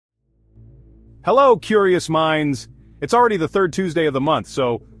Hello, curious minds! It's already the third Tuesday of the month,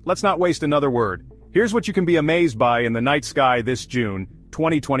 so let's not waste another word. Here's what you can be amazed by in the night sky this June,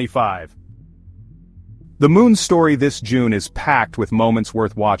 2025. The moon's story this June is packed with moments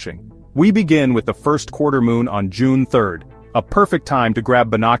worth watching. We begin with the first quarter moon on June 3rd, a perfect time to grab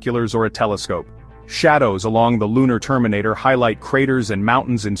binoculars or a telescope. Shadows along the lunar terminator highlight craters and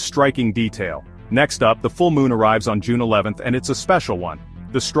mountains in striking detail. Next up, the full moon arrives on June 11th, and it's a special one,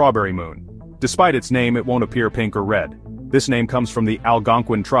 the strawberry moon. Despite its name, it won't appear pink or red. This name comes from the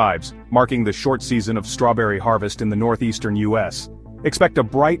Algonquin tribes, marking the short season of strawberry harvest in the northeastern U.S. Expect a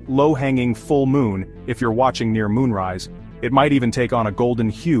bright, low-hanging full moon if you're watching near moonrise. It might even take on a golden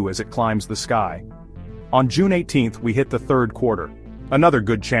hue as it climbs the sky. On June 18th, we hit the third quarter. Another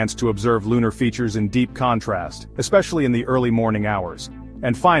good chance to observe lunar features in deep contrast, especially in the early morning hours.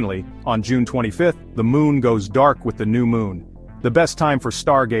 And finally, on June 25th, the moon goes dark with the new moon. The best time for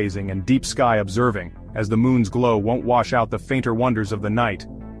stargazing and deep sky observing, as the moon's glow won't wash out the fainter wonders of the night.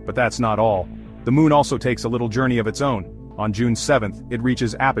 But that's not all. The moon also takes a little journey of its own. On June 7th, it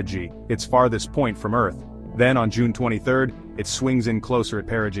reaches apogee, its farthest point from Earth. Then on June 23rd, it swings in closer at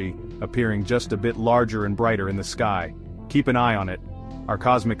perigee, appearing just a bit larger and brighter in the sky. Keep an eye on it. Our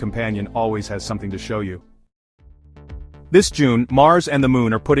cosmic companion always has something to show you. This June, Mars and the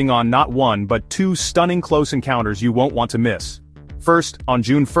moon are putting on not one but two stunning close encounters you won't want to miss. First, on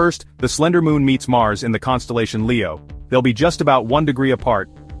June 1st, the slender moon meets Mars in the constellation Leo. They'll be just about 1 degree apart,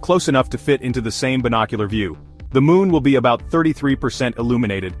 close enough to fit into the same binocular view. The moon will be about 33%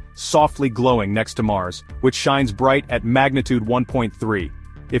 illuminated, softly glowing next to Mars, which shines bright at magnitude 1.3.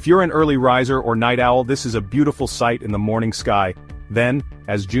 If you're an early riser or night owl, this is a beautiful sight in the morning sky. Then,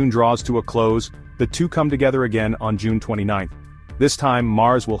 as June draws to a close, the two come together again on June 29th. This time,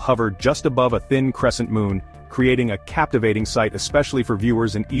 Mars will hover just above a thin crescent moon, creating a captivating sight especially for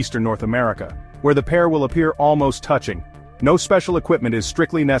viewers in eastern North America, where the pair will appear almost touching. No special equipment is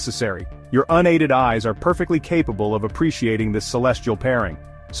strictly necessary. Your unaided eyes are perfectly capable of appreciating this celestial pairing.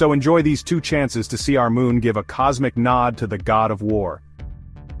 So enjoy these two chances to see our moon give a cosmic nod to the god of war.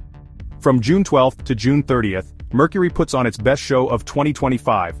 From June 12th to June 30th, Mercury puts on its best show of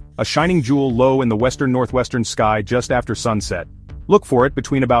 2025, a shining jewel low in the western-northwestern sky just after sunset. Look for it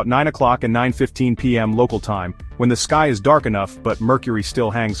between about 9 o'clock and 9:15 p.m. local time, when the sky is dark enough but Mercury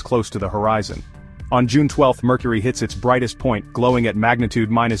still hangs close to the horizon. On June 12th, Mercury hits its brightest point, glowing at magnitude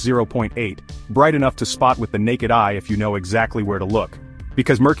 -0.8, bright enough to spot with the naked eye if you know exactly where to look.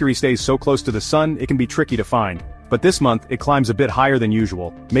 Because Mercury stays so close to the sun, it can be tricky to find. But this month, it climbs a bit higher than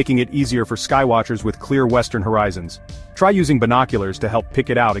usual, making it easier for skywatchers with clear western horizons. Try using binoculars to help pick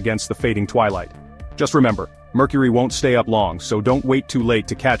it out against the fading twilight. Just remember, Mercury won't stay up long, so don't wait too late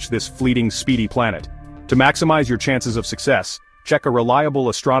to catch this fleeting, speedy planet. To maximize your chances of success, check a reliable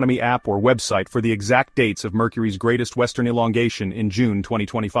astronomy app or website for the exact dates of Mercury's greatest western elongation in June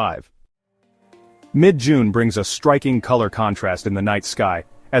 2025. Mid-June brings a striking color contrast in the night sky,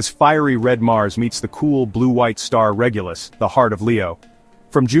 as fiery red Mars meets the cool blue-white star Regulus, the heart of Leo.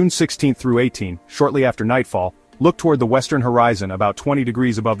 From June 16th through 18, shortly after nightfall, look toward the western horizon about 20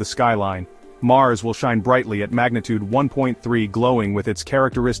 degrees above the skyline. Mars will shine brightly at magnitude 1.3, glowing with its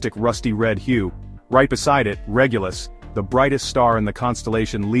characteristic rusty red hue. Right beside it, Regulus, the brightest star in the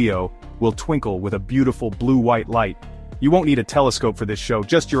constellation Leo, will twinkle with a beautiful blue-white light. You won't need a telescope for this show,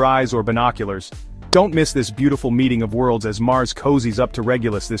 just your eyes or binoculars. Don't miss this beautiful meeting of worlds as Mars cozies up to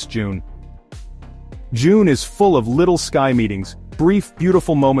Regulus this June. June is full of little sky meetings, brief,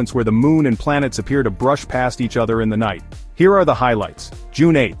 beautiful moments where the moon and planets appear to brush past each other in the night. Here are the highlights.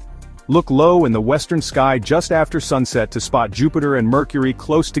 June 8th. Look low in the western sky just after sunset to spot Jupiter and Mercury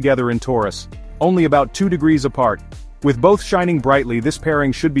close together in Taurus, only about 2 degrees apart. With both shining brightly, this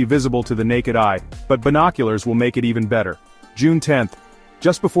pairing should be visible to the naked eye, but binoculars will make it even better. June 10th.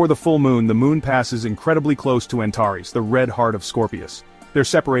 Just before the full moon, the moon passes incredibly close to Antares, the red heart of Scorpius. They're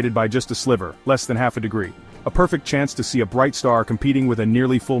separated by just a sliver, less than half a degree. A perfect chance to see a bright star competing with a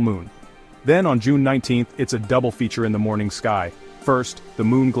nearly full moon. Then on June 19th, it's a double feature in the morning sky. First, the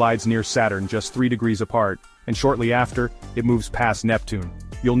moon glides near Saturn just 3 degrees apart, and shortly after, it moves past Neptune.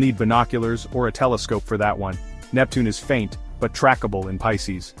 You'll need binoculars or a telescope for that one. Neptune is faint, but trackable in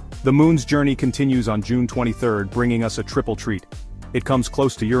Pisces. The moon's journey continues on June 23rd, bringing us a triple treat. It comes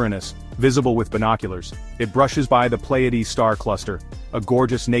close to Uranus, visible with binoculars. It brushes by the Pleiades star cluster, a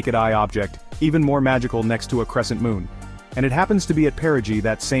gorgeous naked-eye object, even more magical next to a crescent moon. And it happens to be at perigee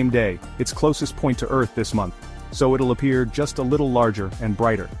that same day, its closest point to Earth this month, so it'll appear just a little larger and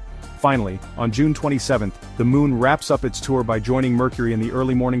brighter. Finally, on June 27th, the moon wraps up its tour by joining Mercury in the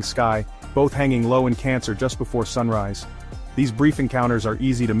early morning sky, both hanging low in Cancer just before sunrise. These brief encounters are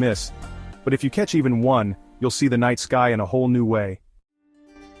easy to miss. but if you catch even one, you'll see the night sky in a whole new way.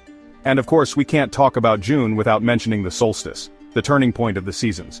 And of course, we can't talk about June without mentioning the solstice, the turning point of the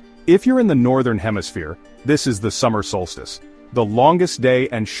seasons. If you're in the northern hemisphere, this is the summer solstice, the longest day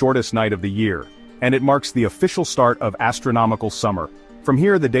and shortest night of the year, and it marks the official start of astronomical summer. From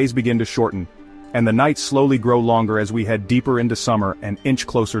here, the days begin to shorten, and the nights slowly grow longer as we head deeper into summer and inch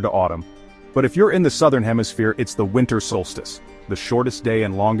closer to autumn. But if you're in the southern hemisphere, it's the winter solstice, the shortest day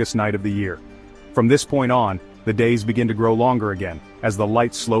and longest night of the year. From this point on, the days begin to grow longer again, as the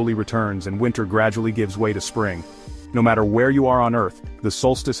light slowly returns and winter gradually gives way to spring. No matter where you are on Earth, the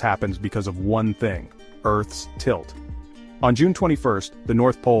solstice happens because of one thing: Earth's tilt. On June 21st, the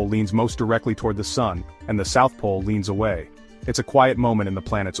North Pole leans most directly toward the Sun, and the South Pole leans away. It's a quiet moment in the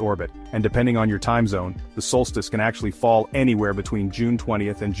planet's orbit, and depending on your time zone, the solstice can actually fall anywhere between June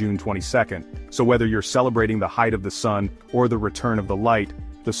 20th and June 22nd, so whether you're celebrating the height of the sun or the return of the light,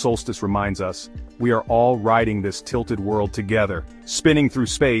 the solstice reminds us, we are all riding this tilted world together, spinning through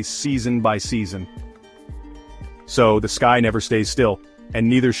space season by season. So, the sky never stays still, and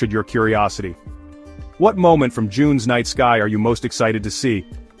neither should your curiosity. What moment from June's night sky are you most excited to see?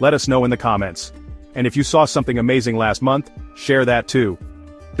 Let us know in the comments. And if you saw something amazing last month, share that too.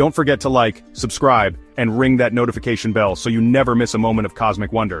 Don't forget to like, subscribe, and ring that notification bell so you never miss a moment of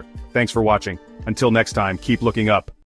cosmic wonder. Thanks for watching. Until next time, keep looking up.